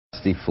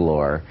dusty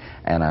floor,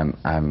 and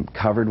I'm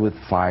covered with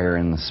fire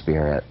in the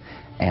Spirit,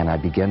 and I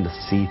begin to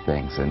see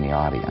things in the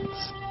audience.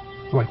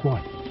 Like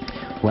what?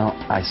 Well,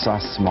 I saw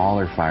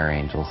smaller fire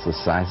angels the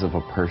size of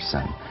a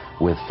person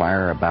with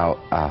fire about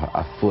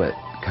a foot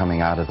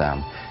coming out of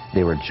them.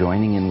 They were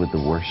joining in with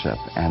the worship,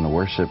 and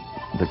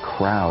the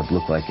crowd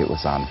looked like it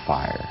was on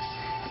fire.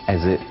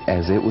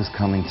 As it was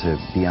coming to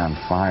be on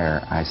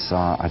fire, I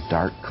saw a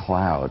dark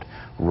cloud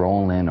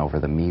roll in over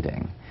the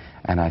meeting,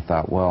 and I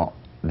thought, well,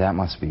 that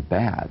must be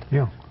bad.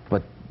 Yeah.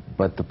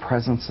 But the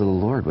presence of the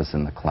Lord was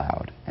in the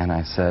cloud, and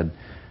I said,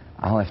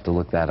 I'll have to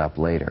look that up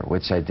later,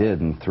 which I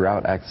did. And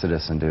throughout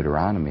Exodus and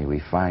Deuteronomy,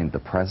 we find the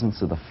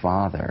presence of the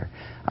Father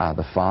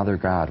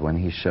God, when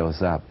he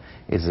shows up,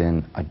 is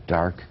in a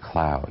dark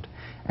cloud.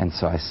 And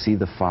so I see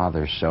the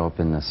Father show up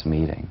in this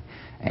meeting,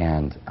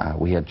 and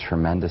we had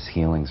tremendous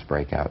healings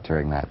break out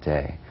during that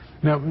day.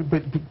 Now,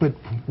 but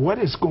what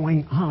is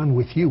going on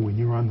with you when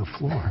you're on the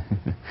floor?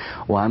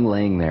 Well, I'm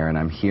laying there, and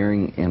I'm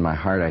hearing, in my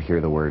heart, I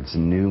hear the words,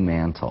 new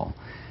mantle.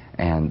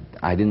 And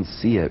I didn't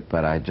see it,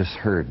 but I just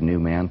heard new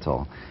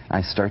mantle.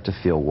 I start to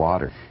feel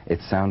water. It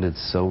sounded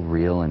so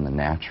real in the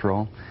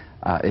natural.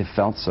 It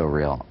felt so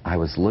real. I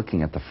was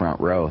looking at the front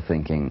row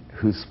thinking,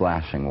 who's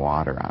splashing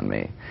water on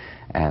me?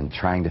 And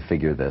trying to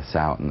figure this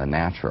out in the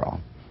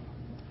natural.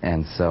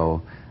 And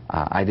so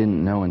I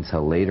didn't know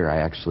until later.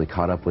 I actually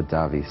caught up with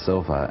Davi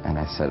Silva, and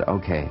I said,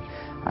 okay,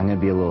 I'm going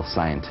to be a little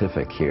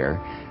scientific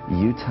here.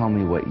 You tell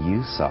me what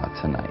you saw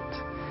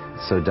tonight.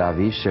 So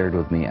Davi shared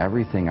with me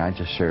everything I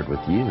just shared with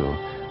you,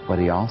 but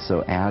he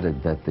also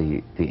added that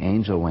the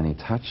angel, when he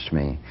touched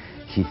me,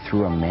 he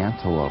threw a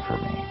mantle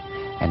over me,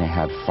 and it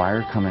had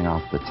fire coming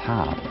off the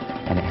top,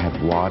 and it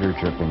had water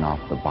dripping off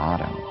the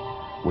bottom,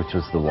 which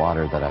was the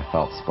water that I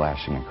felt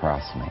splashing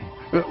across me.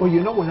 Well,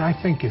 you know what I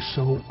think is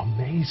so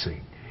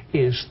amazing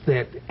is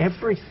that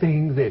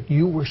everything that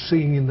you were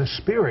seeing in the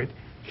Spirit,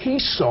 he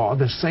saw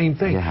the same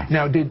thing. Yes.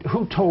 Now,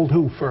 who told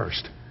who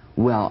first?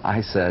 Well,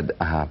 I said,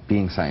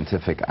 being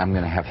scientific, I'm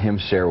going to have him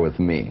share with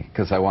me,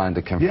 because I wanted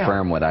to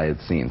confirm what I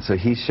had seen. So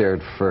he shared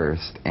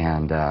first,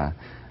 and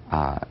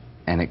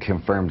it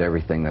confirmed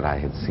everything that I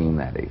had seen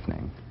that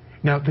evening.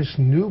 Now, this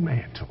new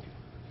mantle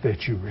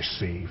that you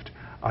received,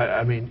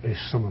 I mean,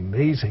 some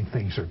amazing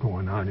things are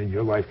going on in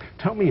your life.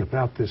 Tell me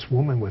about this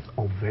woman with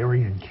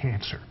ovarian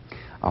cancer.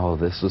 Oh,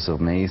 this was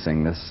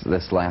amazing.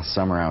 This last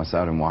summer, I was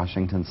out in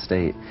Washington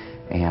State,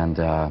 and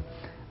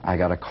I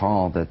got a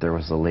call that there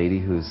was a lady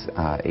who's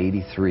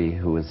 83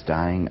 who was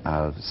dying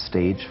of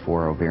stage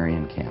 4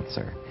 ovarian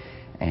cancer.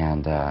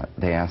 And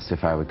they asked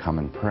if I would come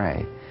and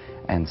pray.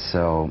 And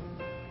so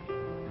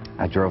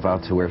I drove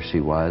out to where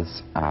she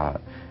was.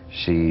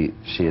 She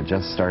had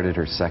just started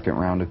her second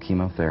round of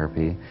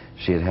chemotherapy.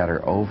 She had had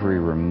her ovary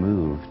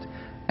removed,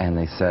 and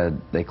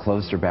they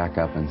closed her back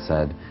up and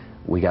said,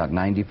 we got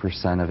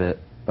 90% of it,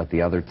 but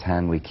the other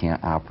 10 we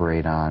can't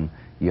operate on.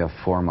 You have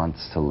 4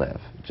 months to live.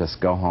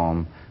 Just go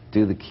home,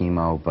 do the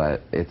chemo,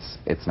 but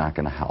it's not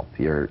going to help.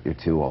 You're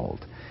too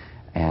old.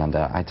 And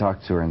I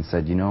talked to her and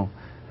said, you know,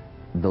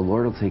 the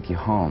Lord will take you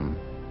home,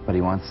 but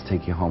he wants to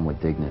take you home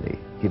with dignity.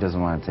 He doesn't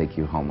want to take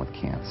you home with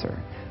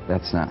cancer.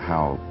 That's not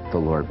how the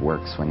Lord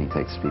works when he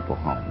takes people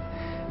home.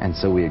 And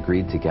so we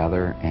agreed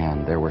together,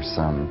 and there were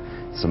some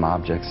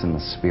objects in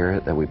the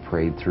Spirit that we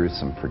prayed through,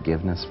 some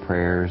forgiveness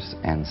prayers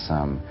and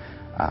some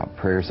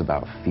prayers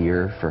about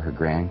fear for her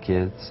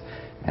grandkids.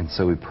 And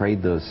so we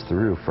prayed those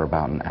through for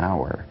about an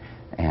hour.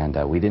 And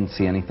we didn't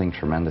see anything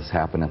tremendous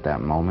happen at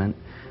that moment,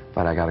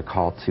 but I got a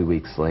call 2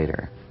 weeks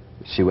later.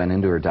 She went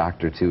into her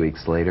doctor 2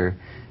 weeks later.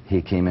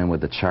 He came in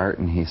with a chart,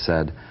 and he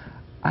said,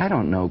 I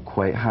don't know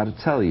quite how to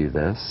tell you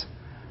this,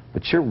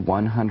 but you're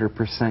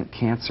 100%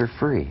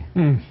 cancer-free.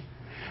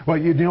 Well,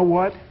 you know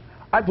what?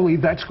 I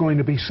believe that's going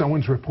to be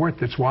someone's report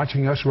that's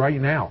watching us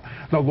right now.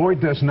 The Lord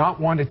does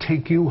not want to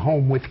take you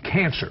home with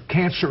cancer.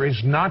 Cancer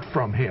is not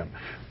from him.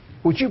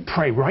 Would you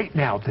pray right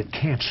now that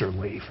cancer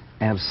leave?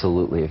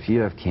 Absolutely. If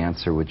you have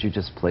cancer, would you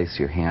just place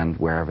your hand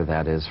wherever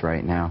that is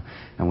right now?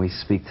 And we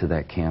speak to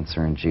that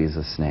cancer in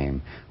Jesus'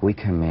 name. We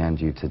command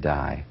you to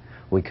die.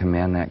 We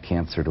command that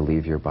cancer to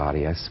leave your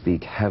body. I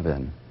speak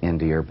heaven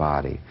into your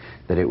body,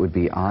 that it would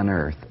be on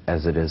earth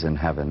as it is in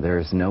heaven. There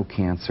is no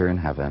cancer in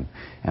heaven,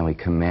 and we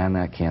command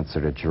that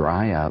cancer to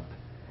dry up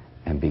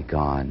and be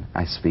gone.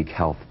 I speak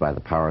health by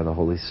the power of the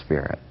Holy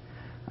Spirit.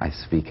 I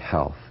speak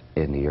health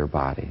into your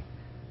body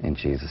in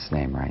Jesus'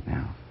 name right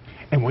now.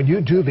 And when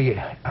you do the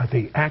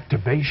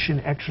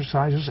activation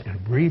exercises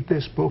and read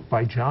this book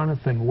by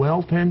Jonathan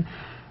Welton,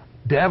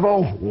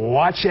 devil,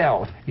 watch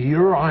out.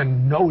 You're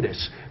on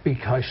notice,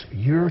 because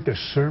your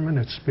discernment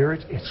of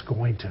spirit is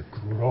going to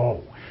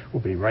grow.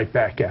 We'll be right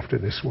back after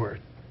this word.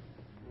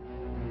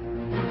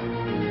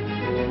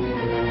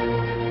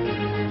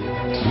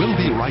 We'll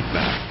be right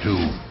back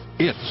to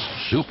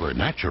It's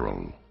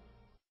Supernatural.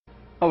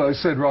 Hello,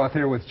 Sid Roth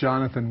here with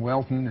Jonathan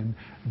Welton. And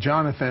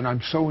Jonathan, I'm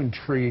so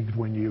intrigued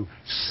when you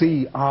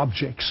see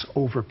objects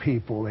over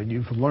people, and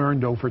you've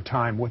learned over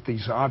time what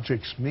these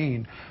objects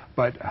mean.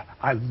 But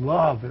I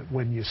love it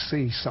when you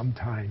see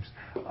sometimes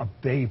a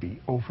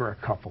baby over a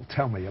couple.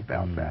 Tell me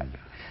about that.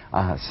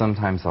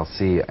 Sometimes I'll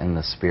see in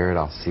the spirit,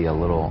 I'll see a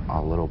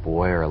little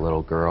boy or a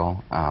little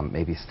girl,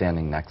 maybe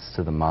standing next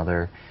to the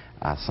mother,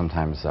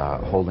 sometimes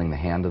holding the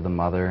hand of the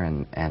mother,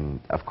 and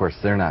of course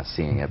they're not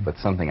seeing it, but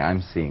something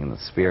I'm seeing in the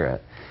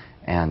spirit.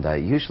 And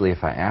usually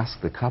if I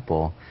ask the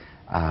couple,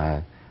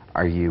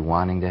 are you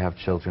wanting to have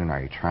children?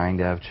 Are you trying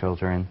to have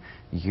children?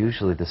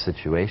 Usually the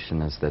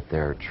situation is that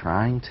they're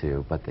trying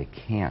to, but they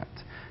can't.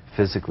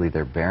 Physically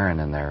they're barren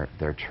and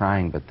they're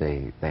trying, but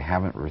they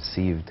haven't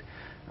received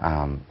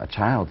a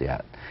child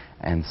yet.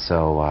 And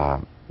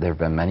so there have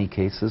been many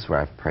cases where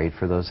I've prayed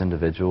for those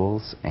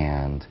individuals,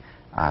 and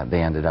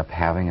they ended up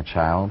having a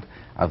child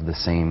of the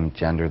same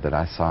gender that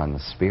I saw in the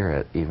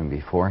spirit even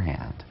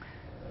beforehand.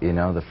 You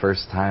know, the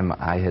first time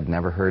I had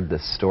never heard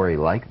this story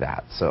like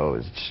that, so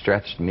it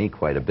stretched me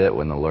quite a bit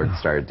when the Lord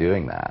started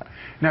doing that.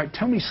 Now,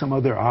 tell me some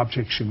other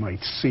objects you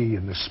might see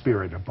in the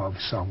spirit above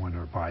someone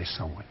or by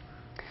someone.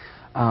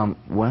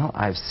 Well,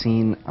 I've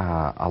seen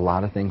a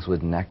lot of things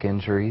with neck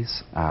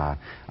injuries.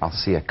 I'll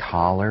see a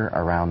collar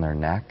around their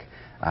neck.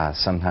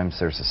 Sometimes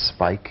there's a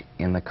spike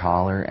in the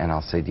collar, and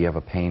I'll say, do you have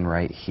a pain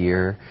right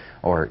here?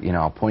 Or, you know,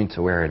 I'll point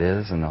to where it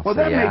is, and they'll say, yeah. Well,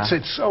 that yeah. makes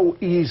it so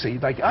easy.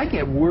 Like, I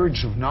get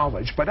words of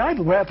knowledge, but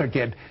I'd rather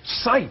get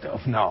sight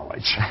of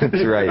knowledge.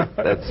 That's right.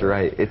 That's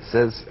right. It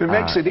says... It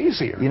makes it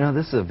easier. You know,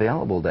 this is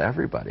available to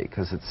everybody,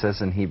 because it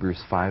says in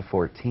Hebrews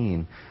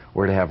 5:14,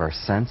 we're to have our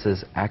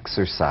senses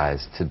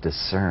exercised to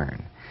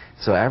discern.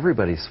 So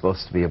everybody's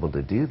supposed to be able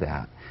to do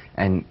that.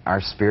 And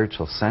our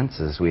spiritual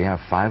senses, we have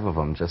 5 of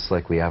them, just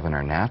like we have in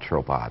our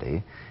natural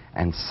body,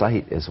 and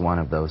sight is one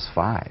of those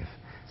 5.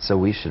 So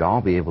we should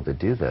all be able to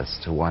do this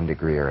to one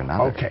degree or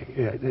another. Okay,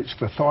 it's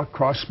the thought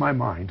crossed my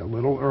mind a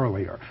little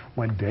earlier.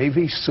 When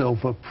Davy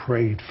Silva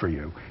prayed for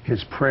you,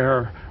 his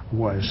prayer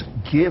was,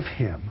 give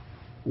him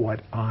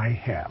what I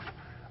have.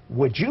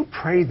 Would you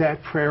pray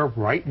that prayer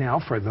right now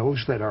for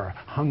those that are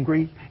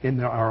hungry in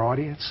our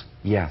audience?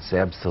 Yes,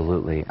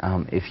 absolutely.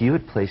 If you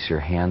would place your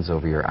hands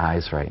over your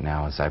eyes right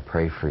now as I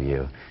pray for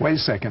you. Wait a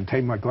second,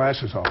 take my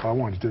glasses off. I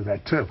want to do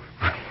that too.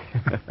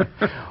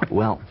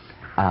 Well,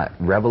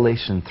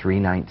 Revelation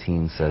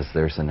 3:19 says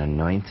there's an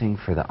anointing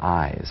for the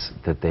eyes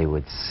that they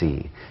would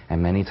see.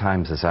 And many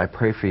times as I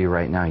pray for you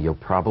right now, you'll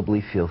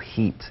probably feel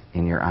heat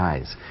in your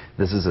eyes.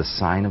 This is a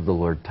sign of the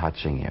Lord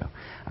touching you.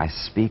 I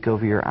speak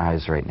over your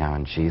eyes right now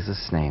in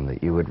Jesus' name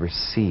that you would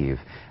receive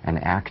an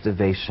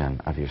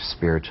activation of your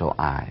spiritual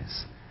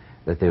eyes,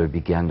 that they would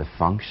begin to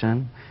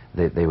function,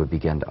 that they would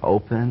begin to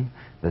open,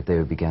 that they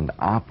would begin to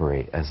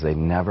operate as they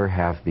never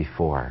have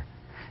before,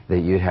 that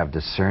you'd have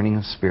discerning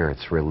of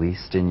spirits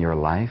released in your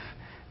life,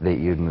 that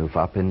you'd move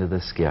up into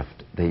this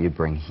gift, that you'd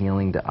bring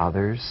healing to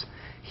others,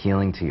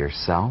 healing to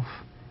yourself,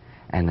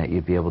 and that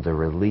you'd be able to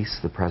release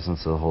the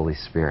presence of the Holy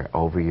Spirit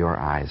over your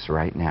eyes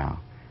right now.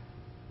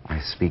 I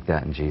speak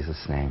that in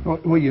Jesus' name.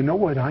 Well, you know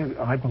what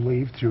I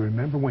believe? Do you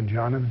remember when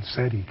Jonathan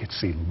said he could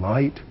see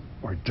light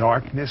or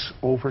darkness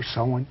over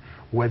someone,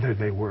 whether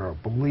they were a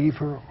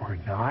believer or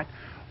not?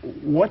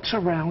 What's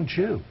around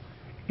you?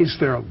 Is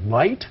there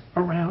light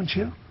around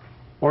you,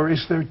 or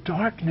is there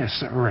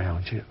darkness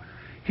around you?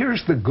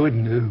 Here's the good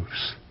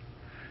news.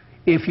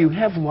 If you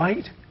have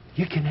light,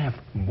 you can have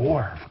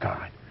more of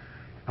God.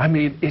 I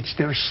mean,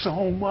 there's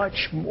so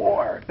much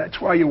more.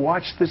 That's why you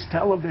watch this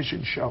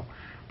television show.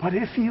 But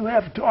if you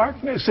have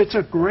darkness, it's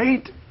a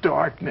great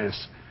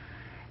darkness.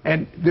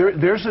 And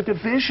there's a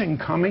division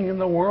coming in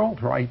the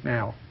world right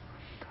now.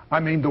 I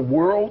mean, the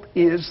world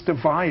is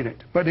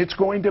divided, but it's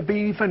going to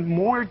be even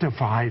more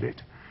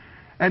divided.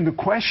 And the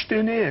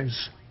question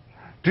is,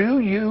 do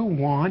you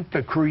want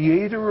the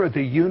creator of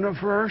the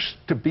universe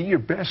to be your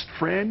best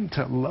friend,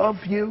 to love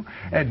you,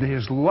 and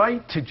his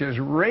light to just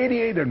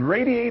radiate and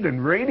radiate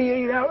and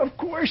radiate out? Of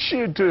course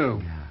you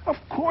do. Of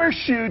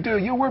course you do.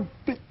 You were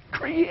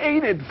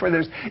created for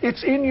this.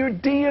 It's in your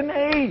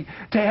DNA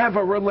to have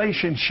a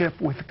relationship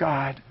with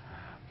God.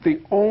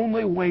 The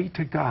only way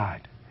to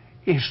God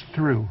is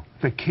through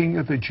the King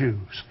of the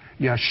Jews,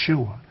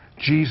 Yeshua,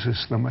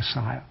 Jesus the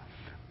Messiah.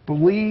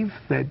 Believe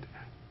that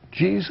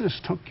Jesus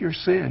took your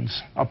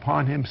sins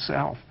upon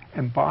himself,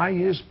 and by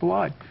his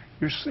blood,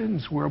 your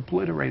sins were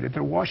obliterated.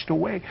 They're washed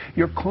away.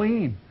 You're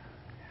clean.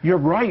 You're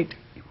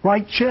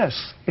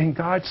righteous in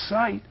God's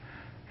sight.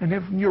 And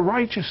if you're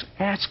righteous,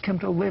 ask him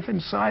to live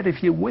inside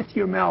of you with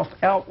your mouth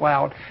out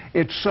loud.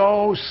 It's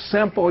so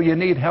simple, you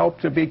need help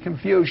to be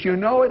confused. You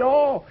know it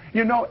all.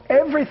 You know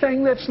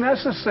everything that's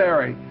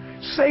necessary.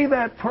 Say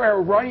that prayer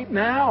right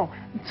now.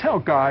 Tell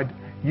God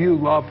you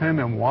love him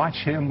and watch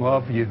him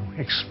love you.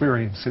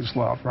 Experience his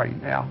love right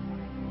now.